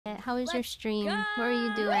How was your stream? What are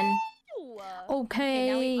you doing?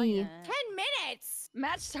 Okay. 10 minutes!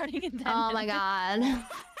 Match starting in 10 minutes. Oh my god.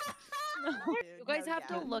 You guys have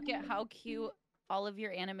to look at how cute all of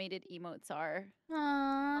your animated emotes are. Aww.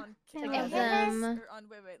 I Together. love them.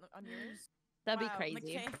 Wait, on yours? That'd be Wow, crazy.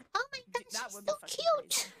 McKay. Oh my god, That she's would be so fucking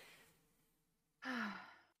cute!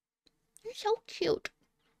 You're so cute.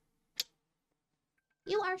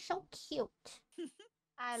 You are so cute.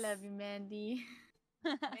 I love you, Mandy.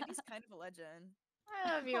 Mandy's kind of a legend.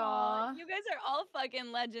 I love you Aw, all. you guys are all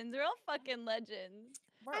fucking legends. We're all fucking legends.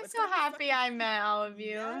 Bro, I'm it's so gonna be happy fucking- I met all of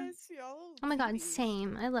you. Yes, y'all. Oh my god, cuties.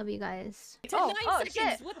 same. I love you guys. Oh, 9 oh, seconds.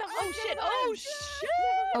 shit. What the? Oh shit! Oh shit!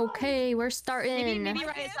 Okay, we're starting. Maybe My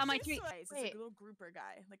Riot's on my answer's tweet. twice. It's Wait. like a little grouper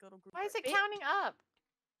guy, like a little grouper. Why is it counting up?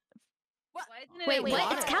 What? Why isn't it Wait, in what?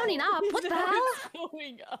 water? It's counting up. What the hell?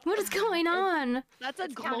 Going up? What is going on? That's a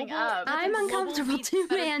It's counting global. up. That's a I'm global uncomfortable beat too,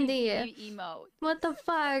 17 Mandy. emote. What the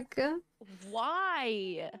fuck?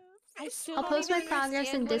 Why? I still I'll don't post my even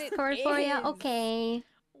progress in understand what it Discord for you. is. Okay.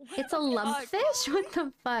 What It's a the fuck? lumpfish? What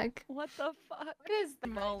the fuck? What the fuck? What is that?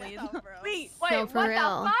 Molly. Wait, Wait, No, what for the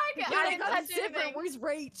real. fuck? Yeah, I I didn't got touch zipper. anything. Where's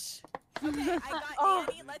Rach? Okay, I got Oh.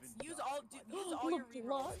 Annie. Let's use all your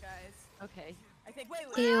rerolls, guys. Okay. I think. Wait.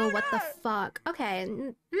 Ew, what the fuck? Okay.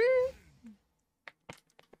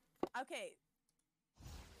 Okay.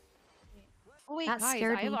 Oh wait, That guys,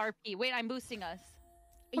 scared I have me. RP. Wait, I'm boosting us.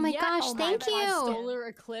 Oh my gosh, oh thank my you. God, Solar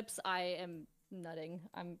eclipse, I am nutting.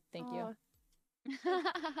 Thank you.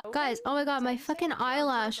 Guys, oh my god, my fucking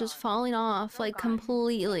eyelash is falling off, like,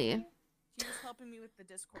 completely. She was helping me with the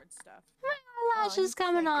Discord stuff. My eyelash is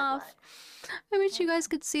coming off. I wish you guys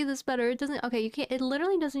could see this better. It doesn't- okay, you can't- it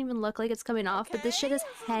literally doesn't even look like it's coming off, but this shit is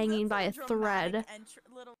hanging by a thread.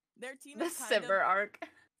 Their team The is kind Simmer of arc.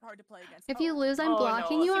 hard to play against. If you lose, I'm Oh,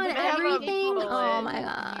 blocking no. you See, on but they have a everything. bullet. Oh my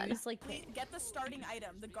god. Use, like, Please get the starting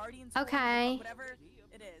item, the Guardian's Okay. whatever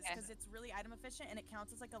it is, because it's really item efficient and it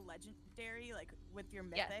counts as like a legendary, like with your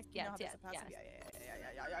Yes, mythic. yes, you know how yes, there's a passive? yes. Yeah.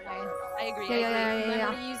 I agree. Yeah, yeah, I agree. yeah, yeah.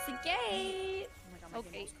 Remember to use the gate. Oh my god, my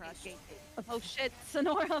Okay. game almost crashed. Oh shit,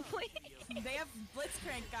 Sonora, please. They have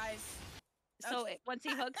Blitzcrank, guys. So once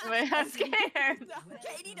he hooks, Wait, I'm scared. No,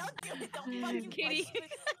 Katie, don't do it. Don't fucking Katie. push me.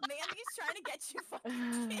 Mandy's trying to get you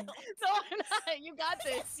fucking killed. no, I'm not. You got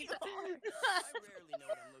this. Yes, you are.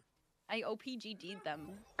 I OPGD'd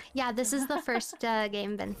them. Yeah, this is the first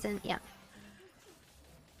game, Vincent. Yeah.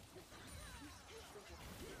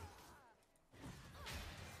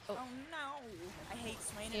 Oh no. I hate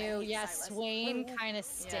Swain and I Ew, hate yeah, Silas. Swain Oh, kind of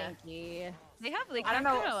stinky. They have like I don't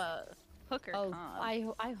kind know. of a hooker. Oh,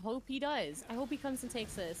 comp. I hope he does. I hope he comes and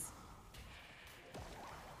takes this.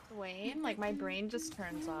 Wayne, like my brain just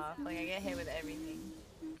turns off. Like I get hit with everything.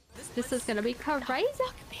 This is gonna be crazy.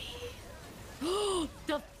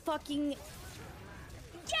 The fucking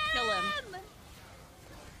Kill him.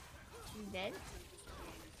 You dead?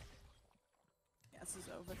 Yeah, this is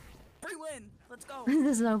over. Free win. Let's go.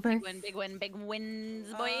 This is over. Big win, big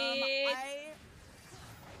wins, boy. Dang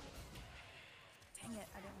it,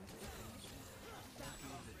 I didn't want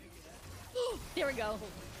to There we go.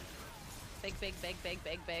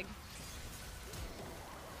 Big.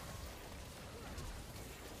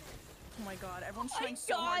 Oh my god, everyone's Oh my trying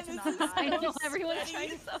so hard to God, not this is- I die. know, everyone's trying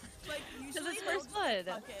so- Like, usually it's they'll first just, like,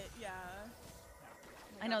 blood. fuck it, yeah. Oh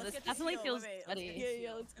my I God, know, let's this get definitely heal. feels Wait, let's sweaty. get this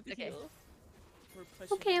heal. let's get the Okay. heal. We're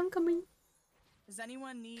pushing. Okay, I'm coming. Does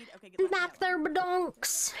anyone need? Okay, get Smack their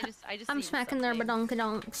badonks. I just I'm need smacking their something.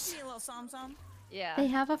 badonkadonks. Need a little som. Yeah. They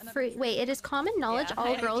have a free. Wait, it is common knowledge Yeah,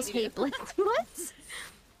 all I girls do. hate blitz. What? He's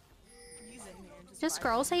in here. Just vibe.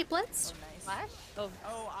 girls hate blitz? Oh, nice. Flash? Oh,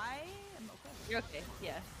 Oh, I am okay. you're okay.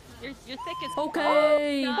 Yeah. You're thick as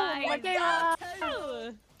Okay. Oh, nice. my God.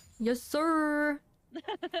 Oh. Yes, sir.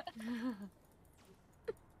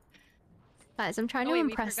 Guys, I'm trying Oh, to wait, we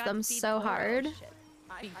impress forgot them to feed so Polo. hard. Shit.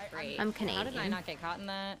 great. I'm How did I Canadian. not get caught in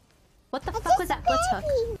that? What the fuck was that blitz hook?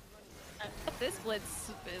 This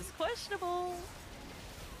blitz is questionable.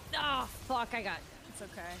 Oh, fuck, I got... It's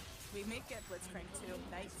okay. We may get Blitzcrank too.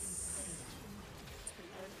 Nice.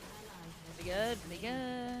 It's pretty good. Pretty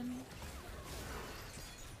good.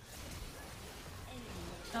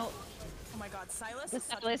 No, Oh my god, Silas The is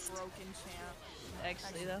such a Silas. broken champ.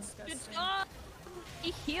 actually though. Disgusting. Good job.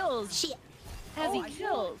 He heals. Shit. As Oh, he I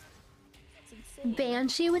kills.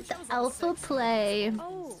 Banshee with the alpha play.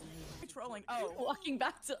 Oh. It's rolling. Oh. Walking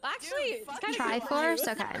back to... Actually, Dude, it's fuck kind you. of Triforce?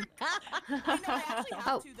 Okay. I know, I actually have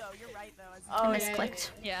Oh. to though. You're right though. As Oh, I yeah, misclicked.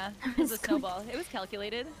 Yeah. It was a snowball. It was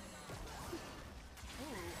calculated. Ooh,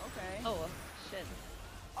 okay. Oh shit.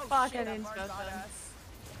 Oh, Fuck, shit, I didn't Amar scout got them. us.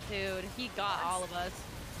 Dude, he got all of us.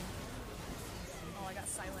 Oh, I got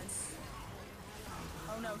silence.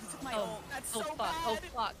 Oh no, he took my Oh, ult. That's oh so fuck, bad. oh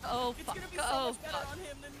fuck, oh It's fuck, gonna be so oh much better fuck. on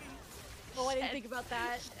him than me. Oh, I didn't think about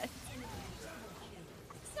that. That's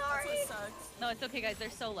Sorry. what sucks. No, it's okay, guys. They're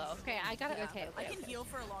so low. Okay, I got it. Yeah, Okay, I okay. can heal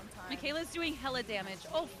for a long time. Michaela's doing hella damage.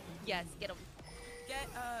 Oh, yes, get him. Get,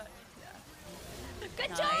 Good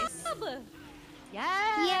Nice. job!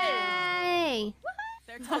 Yes! Yay!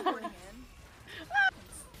 they're teleporting in.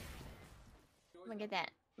 I'm gonna get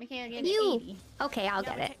that. Michaela, get You. 80. Okay, I'll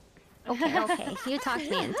Yeah, get it. Okay, okay. You talked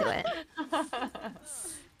me into it.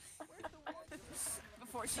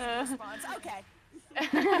 Before she responds. Okay.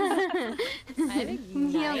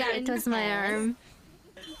 You don't got to twist my arm.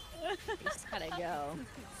 Just gotta go.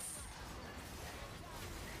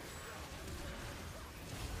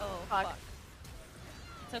 Oh, Fuck. fuck.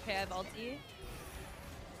 It's okay, I have ulti.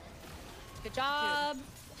 Good job.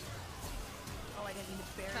 Oh, I didn't need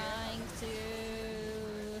to bury it. Trying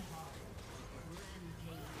to.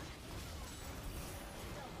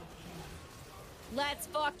 Let's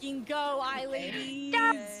fucking go, ladies.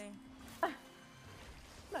 Yay.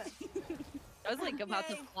 I was like about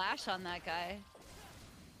to Yay. flash on that guy.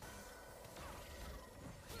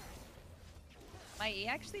 My E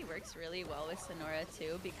actually works really well with Sonora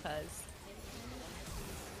too because...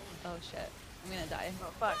 Oh shit, I'm gonna die.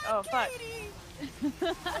 Oh fuck, oh fuck.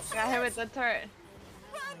 Got hit with the turret.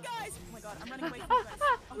 Run, guys! Oh my god, I'm running away from you guys.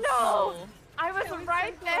 No! Oh. I was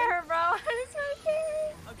right there, bro. I was right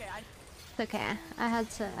there. Okay, It's okay. I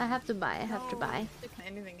have to buy. I have to buy.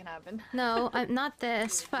 Anything can happen. No, I'm not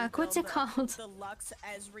this. Fuck. What's it called? Deluxe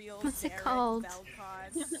Ezreal. What's it Xerath, called?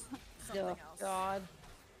 Vel'Koz, something Oh else. god.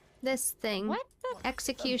 This thing. What the?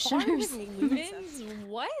 Executioners. Ludens?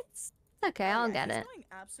 What? Okay, I'll Yeah, get he's it. going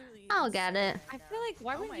absolutely I'll get it. insane I right feel now. like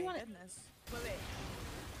why Oh would my you want to? goodness. Wait.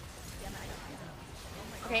 Damn it, I got it. Oh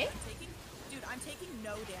my god, Okay. Dude, I'm taking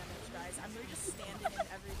no damage, guys. I'm literally just standing in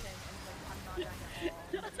everything and like I'm not dying at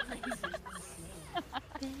all. That's crazy.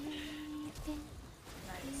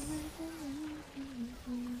 Nice.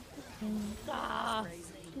 Ah. Crazy.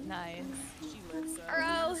 Nice. She lives so,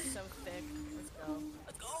 Arrow. so thick. Let's go.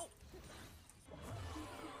 Let's go!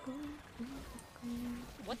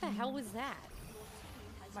 What the hell was that?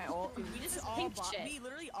 My ult. Dude, we just all pink bought, shit. we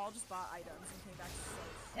literally all just bought items and came back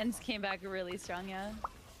so And came back really strong, yeah.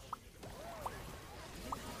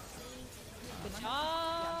 Good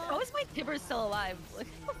job. How is my Tibber still alive? Like,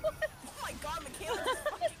 Oh my god, Michaela just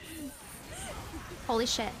fucking... Holy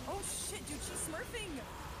shit. Oh shit, dude, she's smurfing!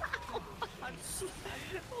 How did she... You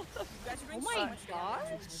guys are doing Oh so my much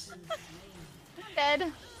gosh. Dead.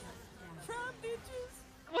 damage. Run, bitches!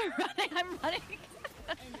 We're running, I'm running.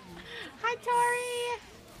 Hi, Tori.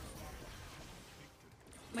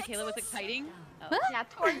 Michaela was exciting. Oh. What? Yeah,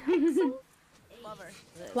 Tori Pixel. Love her.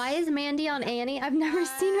 Why is Mandy on Annie? I've never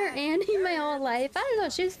seen her Annie my whole life. I don't know.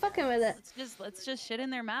 She's fucking with it. Let's just shit in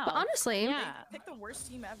their mouth. But honestly, Yeah. Pick the worst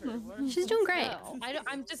team ever. What are- she's doing great. No,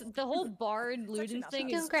 I'm just the whole Bard Ludens thing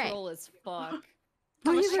Doing is great. troll as fuck. I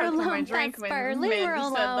was Leave her choking my alone, drink that's when Spur. Leave her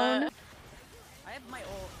Mandy said alone. that. I have my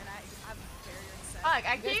ult and I have barrier set. Fuck,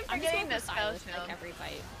 I keep I'm just forgetting going this for spell Silas shield. like every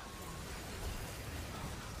fight.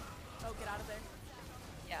 Oh, get out of there.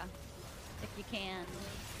 Yeah. If you can.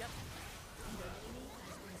 Yep.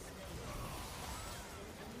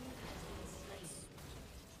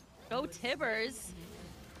 Go Tibbers.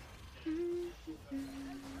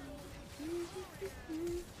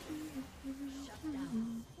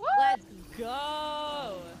 Let's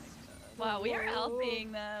go. Wow, we are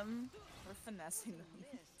helping them. We're finessing them.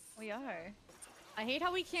 We are. I hate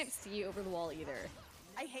how we can't see over the wall either.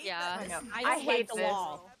 I hate Yeah. that. I know. I I don't like hate the this.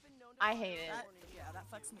 wall. I hate it. That, yeah, that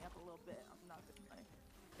fucks me up a little bit. I'm not gonna lie.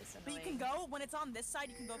 It's But you annoying. can go, when it's on this side,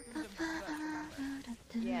 you can go through the bush, remember?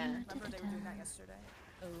 Yeah. Remember they were doing that yesterday?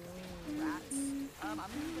 Rats. I'm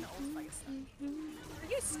gonna ult if I get stuck. Are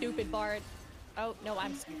you stupid, Bard? Oh no,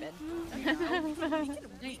 I'm stupid.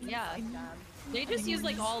 We can Yeah. fight them. They just use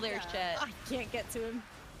like all their shit. I can't get to him.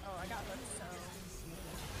 Oh, I got hooked, so...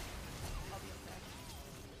 I'll be okay.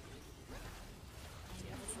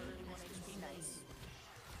 Yeah, that's literally 1 HP, nice.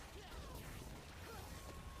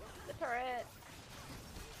 The turret.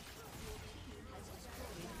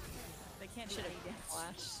 They can't do Should've any damage.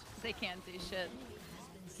 Flash. They can't do shit.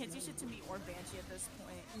 Can't do shit to me or Banshee at this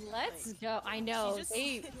point. Let's Like, go. I know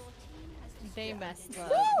she just- they messed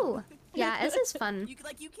up. Woo! Yeah, this is fun. You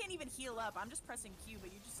can't even heal up. I'm just pressing Q,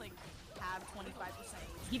 but you just like have 25%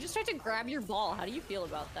 He just tried to grab your ball. How do you feel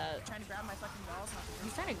about that? trying to grab my fucking balls.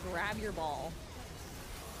 He's trying to grab your ball.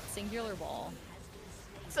 Singular ball.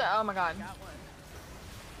 So, oh my god. Got one.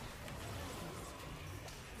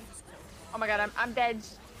 We just killed him. Oh my god, I'm dead.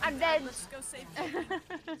 I'm dead. Let's go save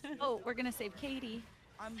Katie. Oh, we're gonna save Katie.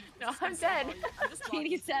 No, just I'm gonna say dead. all you- I'm just Katie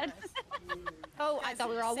blocking you said. guys. Oh, I Guys, thought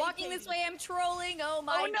we were all say walking this Katie. way. I'm trolling. Oh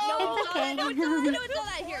my no! no, It's okay. no, it's not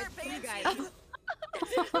that here. Poor You guys.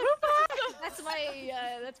 Banshee.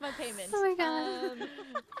 That's my payment. Oh my god.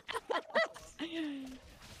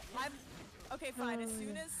 I'm okay. Fine. As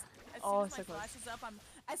soon as Oh, my so close. flash is up,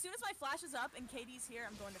 as soon as my flash is up and Katie's here,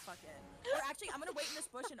 I'm going to fuck in. Or actually, I'm gonna wait in this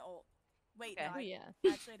bush and ult. Wait, Okay. no, Oh, yeah.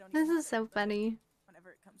 actually, I don't. This even is have so it, but funny. Whenever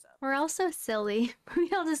it comes up. We're all so silly. We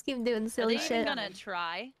all just keep doing Are silly they even shit. gonna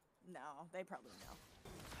try? No, they probably know.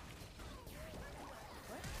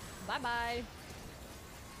 Bye bye.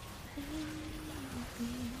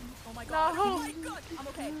 Oh my god. No. Oh my god. I'm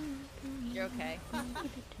okay. You're okay. Oh my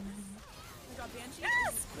god, Banshee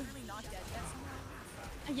is clearly not dead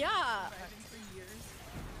yet. Yeah. Surviving for years.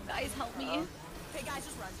 Guys, help me. Okay, guys,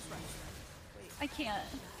 just run. Wait. I can't.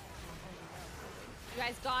 You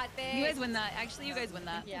guys got this. You guys win that. Actually, you guys win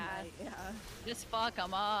that. Yeah. Yeah. Just fuck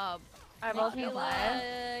them up. I both know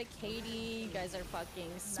why. Kayla, Katie, you guys are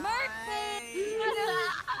fucking smart. Nice.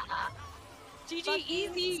 GG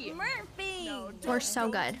easy. Smurfing. No, We're don't- so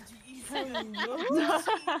don't good.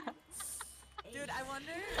 Dude, I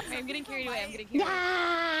wonder. Okay, I'm getting carried away. I'm getting carried away.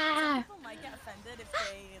 Yeah! People might get offended if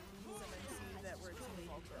they lose and then see that we're Team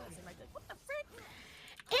Ultras. They might be like, what the frick?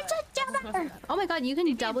 It's a jumper! Oh my god, you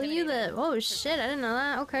can W the. Oh shit, I didn't know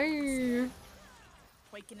that. Okay.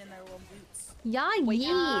 Quaking in their little boots. Yeah,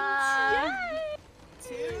 yeet!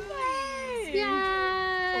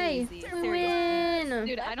 Yay! Easy. We win!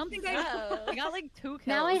 Dude, I don't think I got like 2 kills.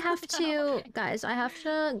 Now I have to, guys, I have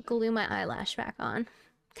to glue my eyelash back on.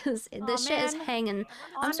 Because this shit is man. hanging.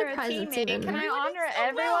 I'm Honor a surprised it's teammate. even. Can I honor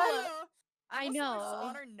everyone? I Also, know. just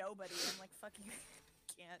honor nobody. I'm like, fuck you.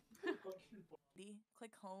 Can't.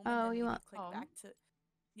 Click home. Oh, and then you maybe want- click home? back to.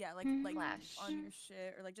 Yeah, like Flash. on your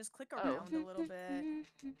shit, or like just click Oh. around a little bit.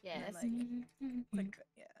 Yes. Click,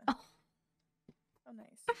 yeah. Oh. Oh,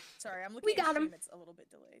 nice. Sorry, I'm looking We at got stream, him. It's a little bit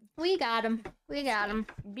delayed. We got him. We got him.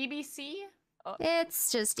 BBC? It's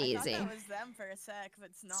just I thought easy. that was them for a sec, but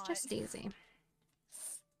it's not. It's just easy.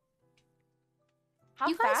 How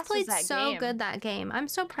You guys fast played was that so game? good that game. I'm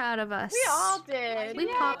so proud of us. We all did. We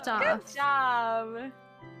popped off. Good job.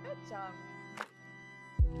 Good job.